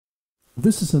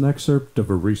This is an excerpt of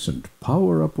a recent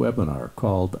Power Up webinar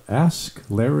called Ask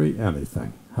Larry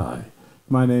Anything. Hi,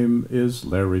 my name is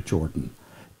Larry Jordan.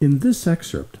 In this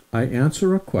excerpt, I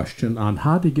answer a question on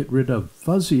how to get rid of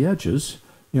fuzzy edges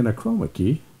in a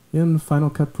Chroma-key in Final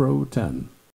Cut Pro 10.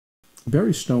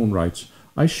 Barry Stone writes,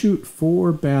 I shoot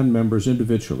 4 band members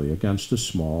individually against a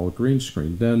small green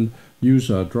screen, then use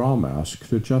a draw mask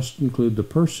to just include the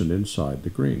person inside the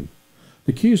green.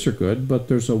 The keys are good, but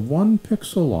there's a 1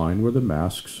 pixel line where the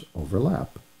masks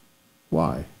overlap.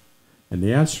 Why? And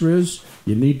the answer is,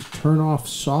 you need to turn off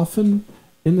Soften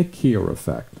in the keyer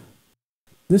effect.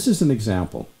 This is an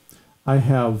example. I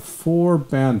have 4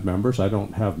 band members. I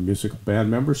don't have musical band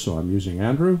members, so I'm using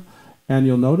Andrew. And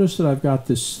you'll notice that I've got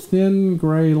this thin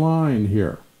gray line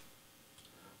here.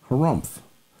 Harumph.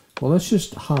 Well, let's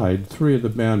just hide 3 of the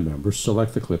band members.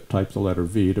 Select the clip, type the letter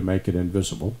V to make it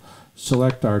invisible.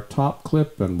 Select our top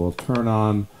clip and we'll turn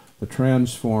on the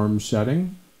transform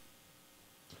setting.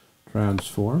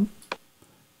 Transform.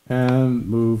 And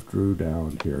move Drew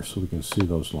down here so we can see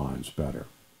those lines better.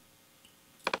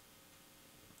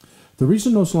 The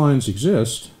reason those lines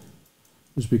exist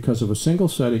is because of a single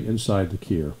setting inside the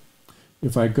keyer.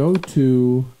 If I go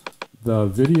to the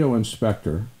video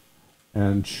inspector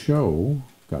and show,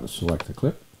 got to select the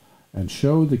clip, and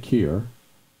show the keyer,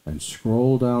 and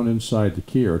scroll down inside the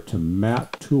keyer to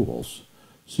Matte Tools,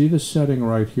 see the setting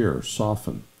right here,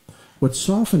 Soften. What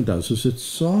Soften does is it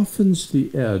softens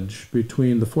the edge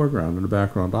between the foreground and the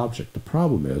background object. The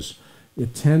problem is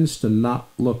it tends to not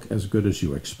look as good as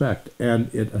you expect, and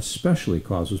it especially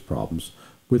causes problems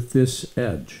with this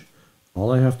edge.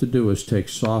 All I have to do is take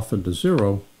Soften to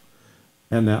 0,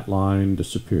 and that line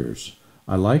disappears.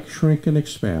 I like Shrink and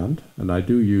Expand, and I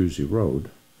do use Erode.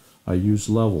 I use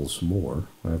Levels more.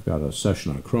 I've got a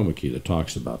session on Chroma-key that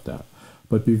talks about that.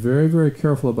 But be very, very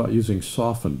careful about using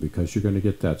Soften because you're going to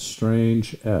get that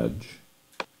strange edge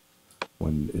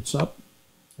when it's up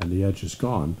and the edge is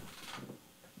gone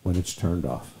when it's turned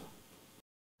off.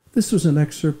 This was an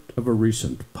excerpt of a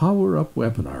recent Power Up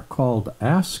webinar called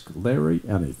Ask Larry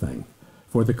Anything.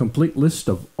 For the complete list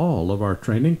of all of our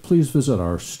training, please visit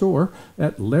our store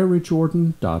at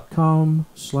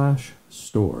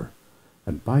larryjordan.com/store.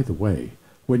 And by the way,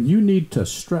 when you need to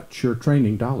stretch your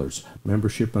training dollars,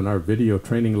 membership in our video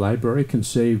training library can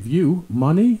save you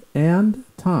money and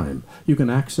time. You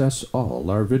can access all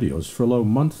our videos for a low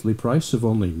monthly price of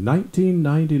only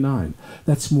 $19.99.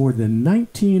 That's more than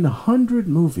 1,900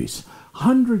 movies,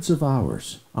 hundreds of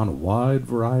hours on a wide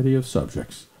variety of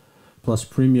subjects. Plus,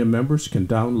 premium members can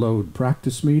download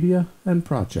practice media and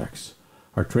projects.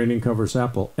 Our training covers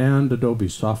Apple and Adobe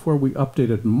software. We update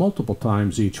it multiple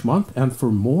times each month. And for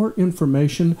more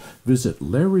information, visit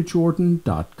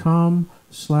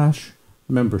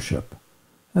larryjordan.com/membership.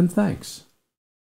 And thanks.